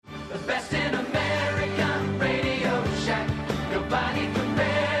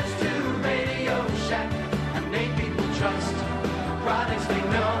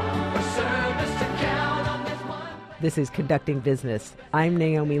This is Conducting Business. I'm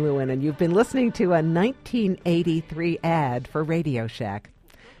Naomi Lewin, and you've been listening to a 1983 ad for Radio Shack.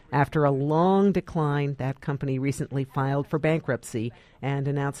 After a long decline, that company recently filed for bankruptcy and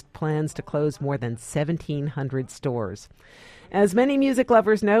announced plans to close more than 1,700 stores. As many music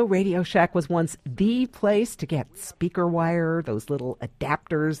lovers know, Radio Shack was once the place to get speaker wire, those little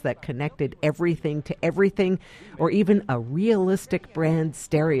adapters that connected everything to everything, or even a realistic brand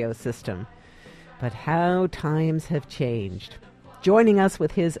stereo system. But how times have changed. Joining us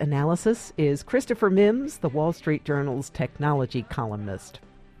with his analysis is Christopher Mims, the Wall Street Journal's technology columnist.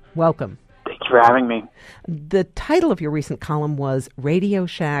 Welcome. Thank you for having me. The title of your recent column was Radio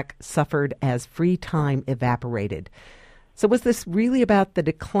Shack Suffered as Free Time Evaporated. So was this really about the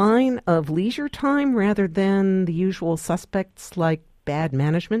decline of leisure time rather than the usual suspects like bad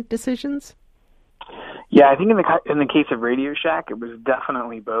management decisions? Yeah, I think in the case of Radio Shack, it was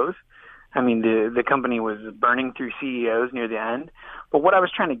definitely both. I mean, the company was burning through CEOs near the end. But what I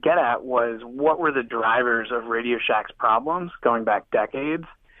was trying to get at was what were the drivers of Radio Shack's problems going back decades?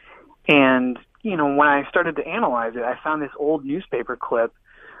 And, you know, when I started to analyze it, I found this old newspaper clip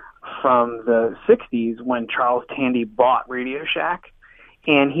from the 60s when Charles Tandy bought Radio Shack.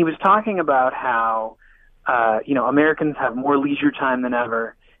 And he was talking about how, Americans have more leisure time than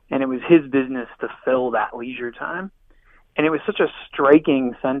ever, and it was his business to fill that leisure time. And it was such a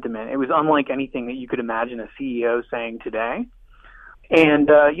striking sentiment. It was unlike anything that you could imagine a CEO saying today.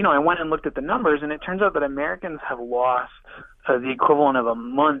 And, I went and looked at the numbers, and it turns out that Americans have lost the equivalent of a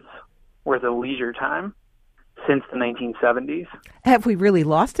month's worth of leisure time since the 1970s. Have we really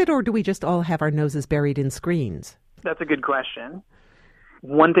lost it, or do we just all have our noses buried in screens? That's a good question.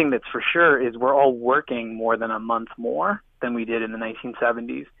 One thing that's for sure is we're all working more than a month more than we did in the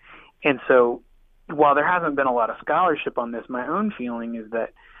 1970s. And so while there hasn't been a lot of scholarship on this, my own feeling is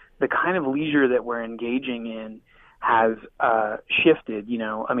that the kind of leisure that we're engaging in has shifted.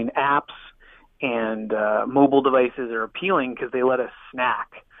 Apps and mobile devices are appealing because they let us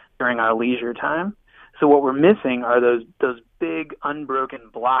snack during our leisure time. So what we're missing are those big unbroken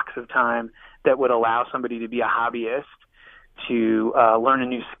blocks of time that would allow somebody to be a hobbyist, to learn a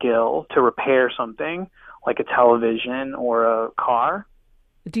new skill, to repair something like a television or a car.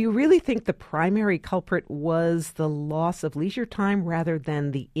 Do you really think the primary culprit was the loss of leisure time rather than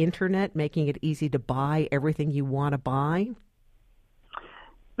the internet making it easy to buy everything you want to buy?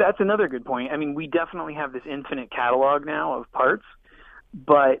 That's another good point. I mean, we definitely have this infinite catalog now of parts,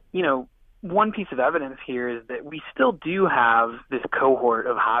 but, one piece of evidence here is that we still do have this cohort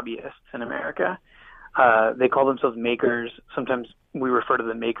of hobbyists in America. They call themselves makers. Sometimes we refer to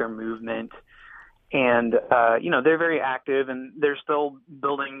the maker movement. And, they're very active, and they're still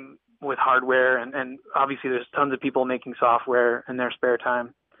building with hardware. And obviously there's tons of people making software in their spare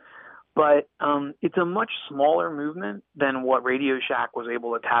time. But it's a much smaller movement than what Radio Shack was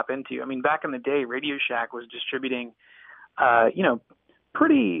able to tap into. I mean, back in the day, Radio Shack was distributing,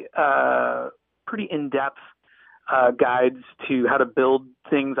 pretty in-depth guides to how to build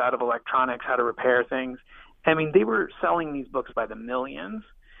things out of electronics, how to repair things. I mean, they were selling these books by the millions.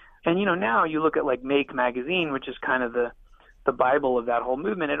 And, now you look at like Make magazine, which is kind of the Bible of that whole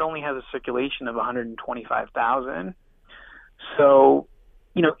movement. It only has a circulation of 125,000. So,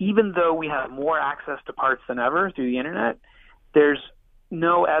 even though we have more access to parts than ever through the internet, there's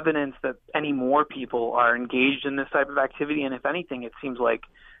no evidence that any more people are engaged in this type of activity. And if anything, it seems like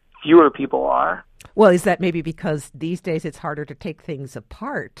fewer people are. Well, is that maybe because these days it's harder to take things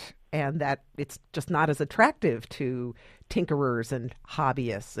apart and that it's just not as attractive to tinkerers and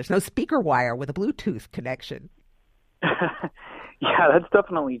hobbyists? There's no speaker wire with a Bluetooth connection. Yeah, that's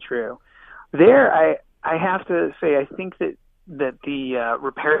definitely true. There, I have to say, I think that the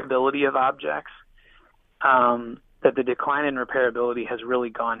repairability of objects, that the decline in repairability has really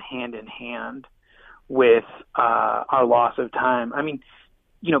gone hand in hand with our loss of time. I mean,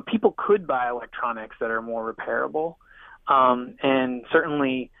 people could buy electronics that are more repairable. And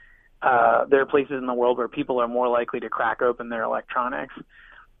certainly there are places in the world where people are more likely to crack open their electronics.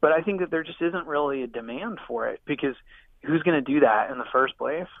 But I think that there just isn't really a demand for it because who's going to do that in the first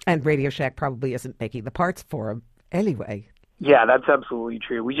place? And Radio Shack probably isn't making the parts for them anyway. Yeah, that's absolutely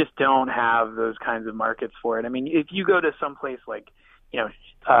true. We just don't have those kinds of markets for it. I mean, if you go to some place like,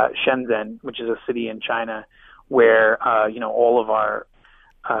 Shenzhen, which is a city in China where, all of our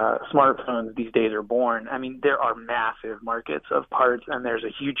smartphones these days are born. I mean, there are massive markets of parts, and there's a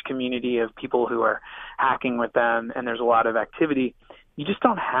huge community of people who are hacking with them, and there's a lot of activity. You just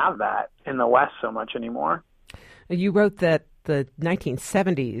don't have that in the West so much anymore. You wrote that the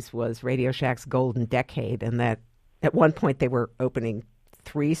 1970s was Radio Shack's golden decade, and that at one point they were opening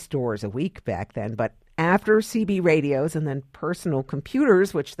 3 stores a week back then, but after CB radios and then personal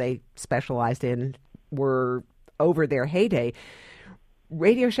computers, which they specialized in, were over their heyday,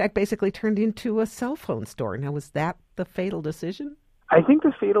 Radio Shack basically turned into a cell phone store. Now, was that the fatal decision? I think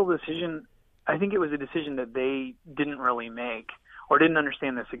the fatal decision, I think it was a decision that they didn't really make or didn't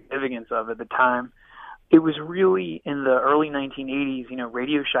understand the significance of at the time. It was really in the early 1980s,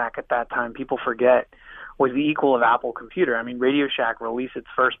 Radio Shack at that time, people forget, was the equal of Apple Computer. I mean, Radio Shack released its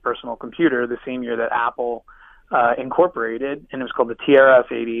first personal computer the same year that Apple incorporated, and it was called the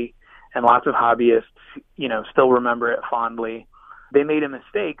TRS-80, and lots of hobbyists, still remember it fondly. They made a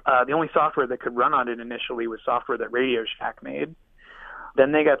mistake. The only software that could run on it initially was software that Radio Shack made.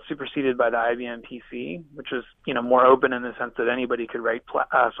 Then they got superseded by the IBM PC, which was, more open in the sense that anybody could write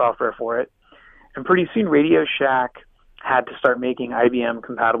software for it. And pretty soon Radio Shack had to start making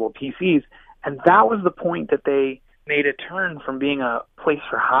IBM-compatible PCs, and that was the point that they made a turn from being a place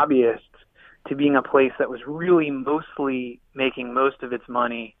for hobbyists to being a place that was really mostly making most of its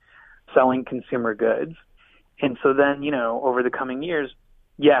money selling consumer goods. And so then, over the coming years,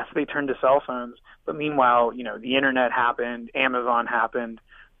 yes, they turned to cell phones, but meanwhile, the internet happened, Amazon happened,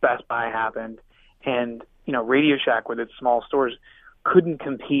 Best Buy happened, and, Radio Shack with its small stores couldn't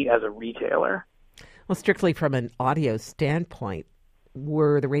compete as a retailer. Well, strictly from an audio standpoint,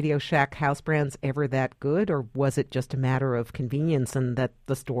 were the Radio Shack house brands ever that good, or was it just a matter of convenience and that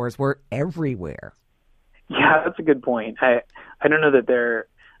the stores were everywhere? Yeah, that's a good point. I don't know that their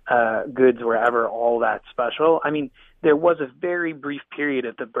goods were ever all that special. I mean, there was a very brief period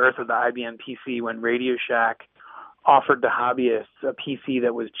at the birth of the IBM PC when Radio Shack offered to hobbyists a PC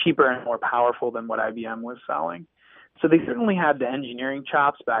that was cheaper and more powerful than what IBM was selling. So they certainly had the engineering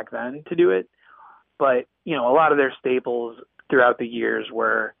chops back then to do it. But, a lot of their staples throughout the years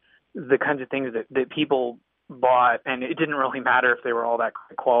were the kinds of things that people bought, and it didn't really matter if they were all that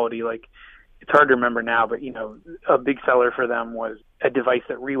quality. Like, it's hard to remember now, but, a big seller for them was a device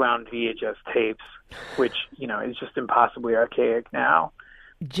that rewound VHS tapes, which, is just impossibly archaic now.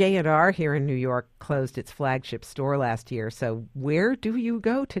 J&R here in New York closed its flagship store last year, so where do you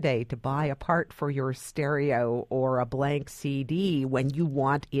go today to buy a part for your stereo or a blank CD when you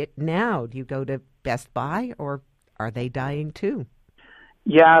want it now? Do you go to Best Buy, or are they dying too?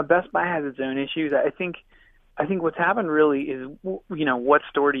 Yeah, Best Buy has its own issues. I think what's happened really is, what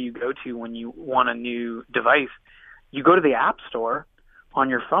store do you go to when you want a new device? You go to the App Store on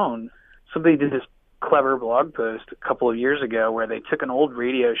your phone. Somebody did this clever blog post a couple of years ago where they took an old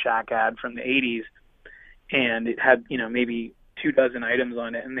Radio Shack ad from the 80s, and it had, maybe 24 items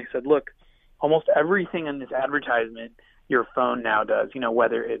on it. And they said, look, almost everything in this advertisement your phone now does,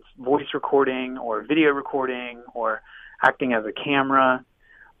 whether it's voice recording or video recording or acting as a camera,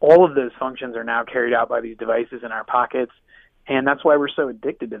 all of those functions are now carried out by these devices in our pockets. And that's why we're so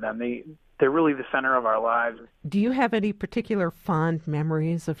addicted to them. They're really the center of our lives. Do you have any particular fond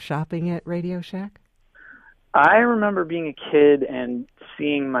memories of shopping at Radio Shack? I remember being a kid and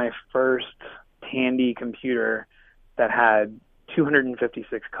seeing my first Tandy computer that had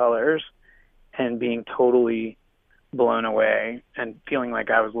 256 colors and being totally blown away and feeling like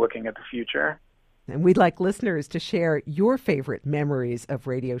I was looking at the future. And we'd like listeners to share your favorite memories of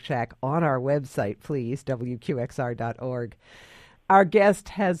Radio Shack on our website, please, WQXR.org. Our guest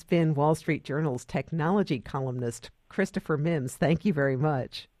has been Wall Street Journal's technology columnist, Christopher Mims. Thank you very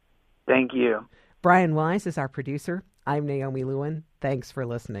much. Thank you. Brian Wise is our producer. I'm Naomi Lewin. Thanks for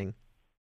listening.